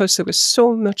services because there was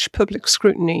so much public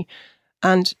scrutiny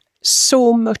and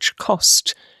so much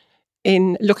cost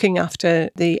in looking after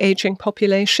the ageing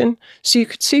population. So you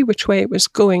could see which way it was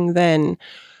going then.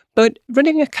 But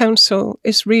running a council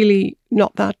is really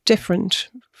not that different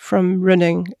from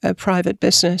running a private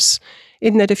business,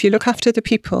 in that if you look after the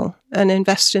people and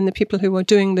invest in the people who are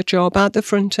doing the job at the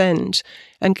front end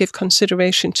and give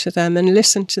consideration to them and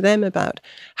listen to them about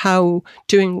how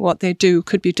doing what they do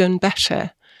could be done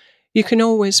better, you can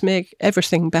always make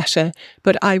everything better.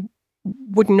 But I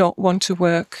would not want to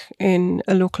work in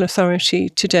a local authority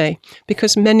today,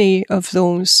 because many of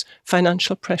those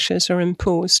financial pressures are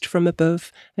imposed from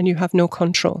above and you have no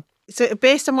control. So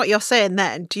based on what you're saying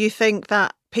then, do you think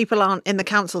that people aren't in the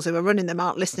councils who are running them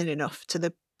aren't listening enough to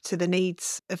the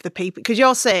needs of the people? Because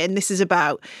you're saying this is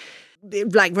about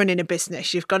like running a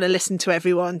business. You've got to listen to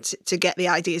everyone to get the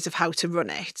ideas of how to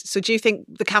run it. So do you think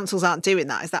the councils aren't doing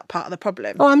that? Is that part of the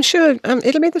problem? Oh, I'm sure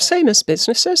it'll be the same as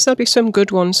businesses. There'll be some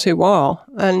good ones who are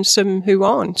and some who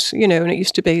aren't, and it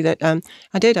used to be that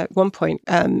I did at one point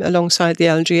alongside the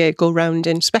LGA go round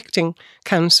inspecting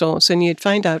councils, and you'd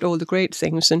find out all the great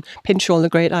things and pinch all the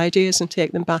great ideas and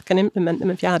take them back and implement them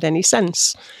if you had any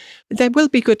sense. There will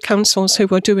be good councils who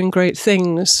are doing great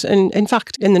things. And in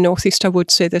fact, in the North East, I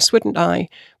would say this, wouldn't I?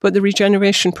 But the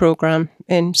regeneration programme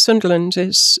in Sunderland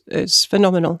is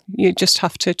phenomenal. You just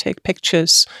have to take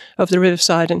pictures of the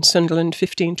riverside in Sunderland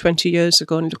 15, 20 years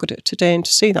ago and look at it today and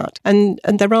to see that. And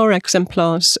there are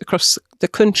exemplars across the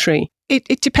country.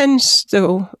 It depends,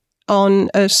 though, on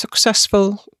a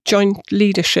successful joint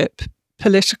leadership,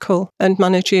 political and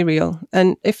managerial.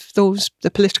 And if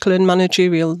the political and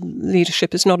managerial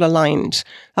leadership is not aligned,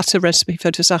 that's a recipe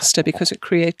for disaster, because it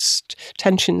creates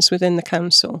tensions within the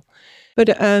council.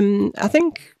 But I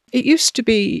think it used to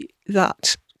be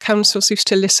that councils used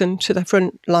to listen to the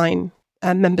frontline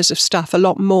members of staff a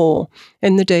lot more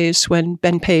in the days when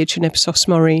Ben Page and Ipsos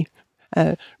Mori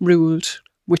ruled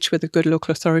which were the good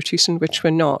local authorities and which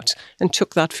were not, and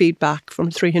took that feedback from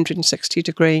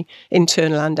 360-degree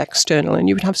internal and external. And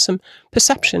you would have some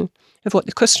perception of what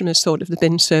the customers thought of the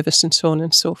bin service and so on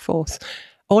and so forth.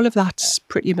 All of that's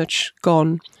pretty much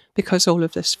gone, because all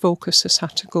of this focus has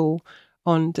had to go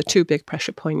on the two big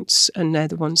pressure points, and they're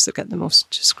the ones that get the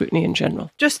most scrutiny in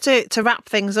general. Just to wrap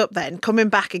things up then, coming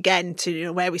back again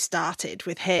to where we started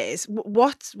with Hays,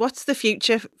 what's the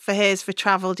future for Hays for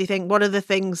travel, do you think? What are the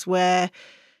things we're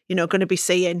going to be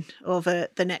seeing over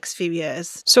the next few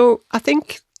years? So I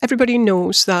think everybody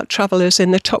knows that travel is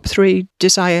in the top 3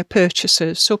 desire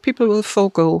purchases. So people will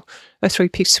forego a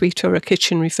 3-piece suite or a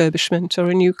kitchen refurbishment or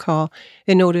a new car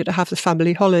in order to have the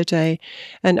family holiday.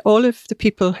 And all of the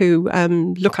people who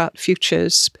look at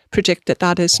futures predict that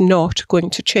that is not going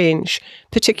to change,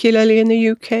 particularly in the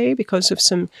UK because of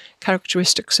some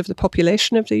characteristics of the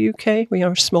population of the UK. We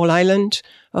are a small island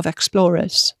of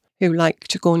explorers who like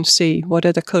to go and see what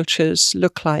other cultures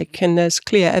look like. And there's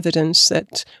clear evidence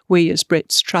that we as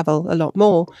Brits travel a lot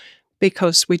more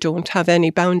because we don't have any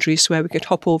boundaries where we could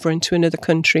hop over into another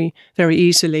country very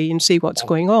easily and see what's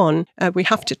going on. We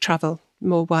have to travel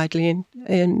more widely,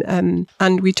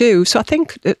 and we do. So I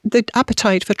think the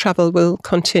appetite for travel will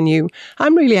continue.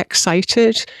 I'm really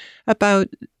excited about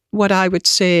what I would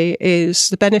say is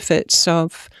the benefits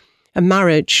of a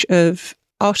marriage of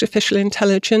artificial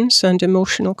intelligence and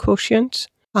emotional quotient.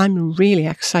 I'm really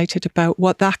excited about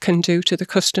what that can do to the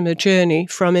customer journey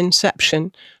from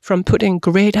inception, from putting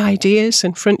great ideas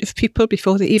in front of people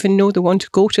before they even know they want to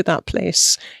go to that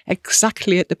place,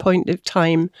 exactly at the point of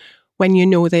time when you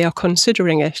know they are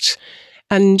considering it.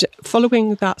 And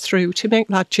following that through to make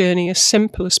that journey as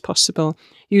simple as possible,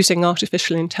 using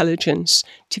artificial intelligence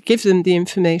to give them the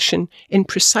information in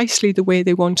precisely the way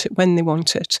they want it, when they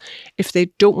want it. If they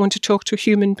don't want to talk to a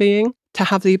human being, to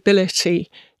have the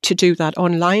ability to do that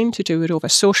online, to do it over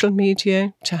social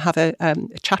media, to have a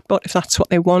chatbot if that's what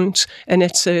they want. And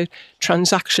it's a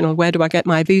transactional, where do I get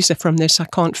my visa from this? I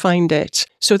can't find it.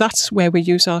 So that's where we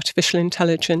use artificial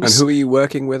intelligence. And who are you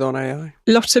working with on AI?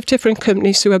 Lots of different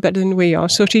companies who are better than we are.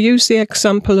 So to use the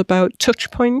example about touch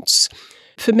points,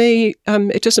 for me,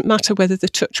 it doesn't matter whether the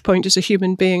touch point is a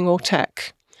human being or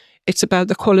tech. It's about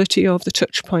the quality of the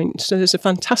touch point. So there's a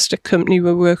fantastic company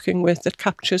we're working with that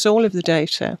captures all of the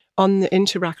data on the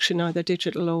interaction, either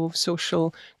digital or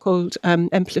social, called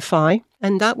Amplify.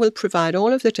 And that will provide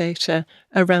all of the data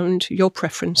around your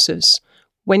preferences.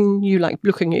 When you like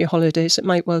looking at your holidays, it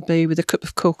might well be with a cup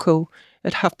of cocoa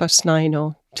at 9:30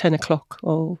 or 10 o'clock,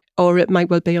 or it might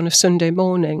well be on a Sunday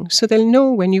morning. So they'll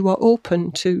know when you are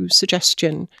open to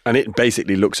suggestion. And it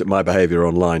basically looks at my behaviour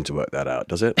online to work that out,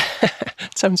 does it?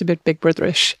 It sounds a bit Big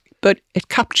Brotherish, but it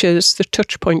captures the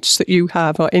touch points that you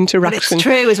have or interaction. But it's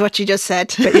true, is what you just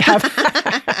said. But you have,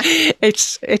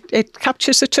 it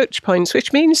captures the touch points,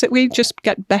 which means that we just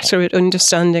get better at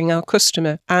understanding our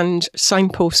customer and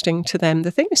signposting to them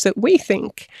the things that we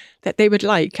think that they would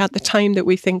like at the time that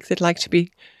we think they'd like to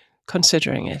be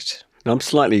considering it. Now, I'm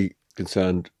slightly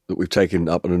concerned that we've taken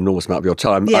up an enormous amount of your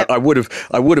time. Yep. I would,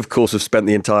 of course, have spent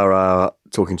the entire hour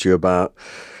talking to you about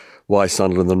why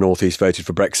Sunderland and the North East voted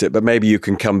for Brexit, but maybe you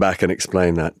can come back and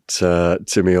explain that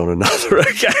to me on another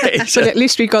occasion. But at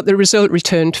least we got the result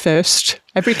returned first.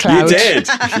 Every cloud. You did.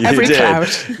 Every cloud.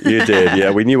 You did, yeah.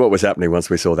 We knew what was happening once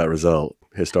we saw that result.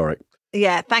 Historic.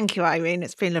 Yeah, thank you, Irene.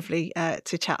 It's been lovely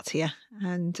to chat to you.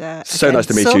 And so again, nice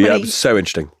to meet you. Yeah, so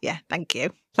interesting. Yeah, thank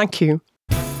you. Thank you.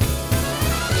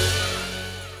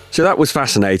 So that was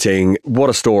fascinating. What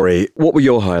a story. What were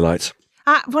your highlights?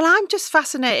 Well, I'm just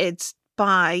fascinated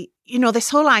by, this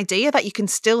whole idea that you can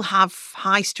still have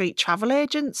high street travel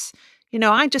agents.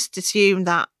 I just assumed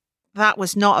that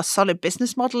was not a solid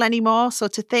business model anymore. So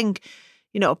to think,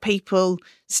 people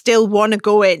still want to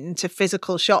go into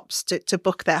physical shops to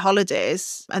book their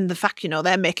holidays. And the fact,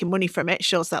 they're making money from it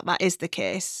shows that is the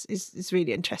case is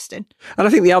really interesting. And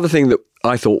I think the other thing that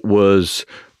I thought was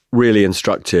really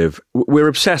instructive, we're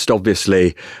obsessed,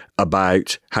 obviously,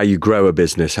 about how you grow a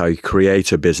business, how you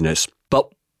create a business. But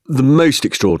the most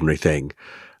extraordinary thing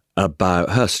about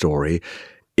her story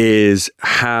is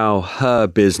how her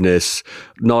business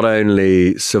not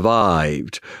only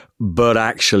survived, but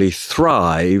actually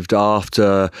thrived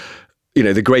after,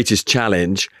 the greatest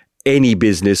challenge any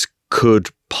business could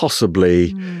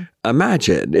possibly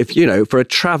imagine. If, for a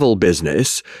travel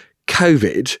business,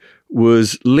 COVID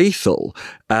was lethal.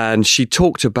 And she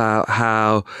talked about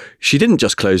how she didn't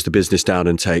just close the business down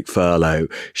and take furlough.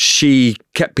 She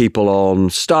kept people on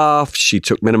staff. She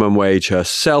took minimum wage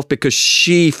herself because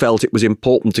she felt it was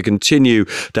important to continue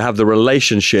to have the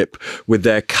relationship with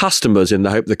their customers in the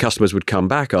hope the customers would come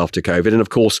back after COVID. And of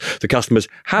course, the customers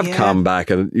have come back.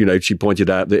 And, she pointed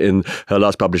out that in her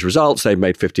last published results, they've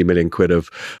made 50 million quid of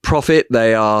profit.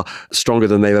 They are stronger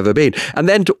than they've ever been. And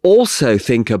then to also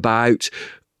think about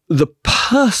the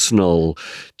personal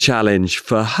challenge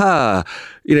for her,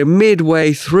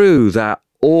 midway through that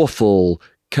awful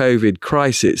COVID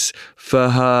crisis,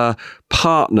 for her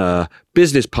partner,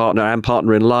 business partner and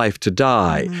partner in life to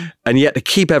die. And yet to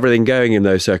keep everything going in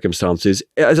those circumstances,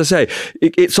 as I say,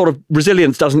 it sort of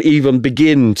resilience doesn't even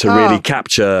begin to really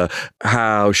capture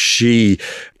how she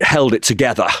held it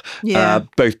together,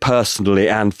 both personally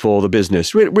and for the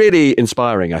business. Really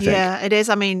inspiring, I think. Yeah, it is.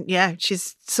 I mean,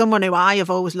 she's someone who I have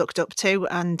always looked up to.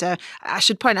 And I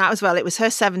should point out as well, it was her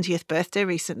 70th birthday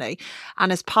recently.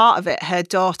 And as part of it, her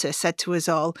daughter said to us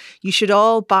all, you should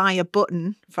all buy a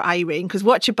button for Irene, because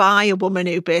what you buy a woman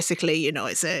who basically, you know,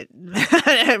 is a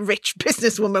rich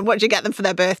businesswoman, what do you get them for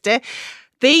their birthday?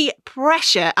 The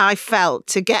pressure I felt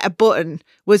to get a button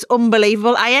was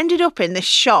unbelievable. I ended up in this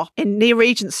shop near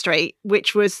Regent Street,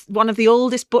 which was one of the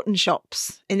oldest button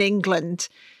shops in England,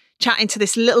 chatting to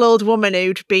this little old woman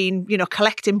who'd been, you know,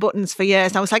 collecting buttons for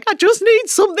years. And I was like, I just need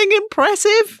something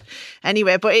impressive.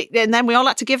 Anyway, and then we all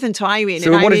had to give them to Irene.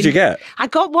 So what did you get? I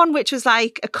got one which was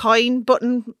like a coin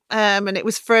button, and it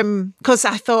was from, because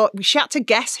I thought she had to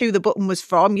guess who the button was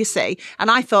from, you see. And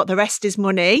I thought the rest is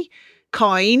money,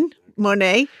 coin,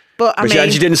 money. But I mean,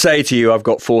 and she didn't say to you, I've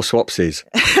got 4 swapsies.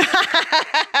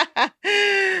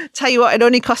 Tell you what, it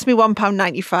only cost me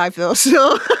 £1.95 though, so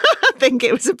I think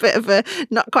it was a bit of a,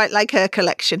 not quite like her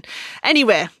collection.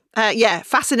 Anyway,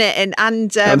 fascinating.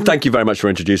 And thank you very much for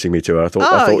introducing me to her. I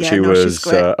thought she was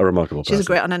a remarkable person. She's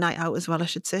great on a night out as well, I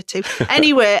should say too.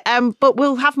 Anyway, but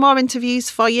we'll have more interviews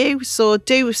for you, so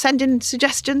do send in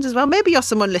suggestions as well. Maybe you're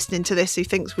someone listening to this who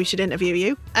thinks we should interview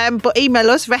you. But email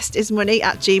us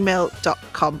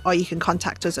restismoney@gmail.com, or you can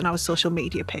contact us on our social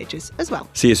media pages as well.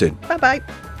 See you soon. Bye-bye.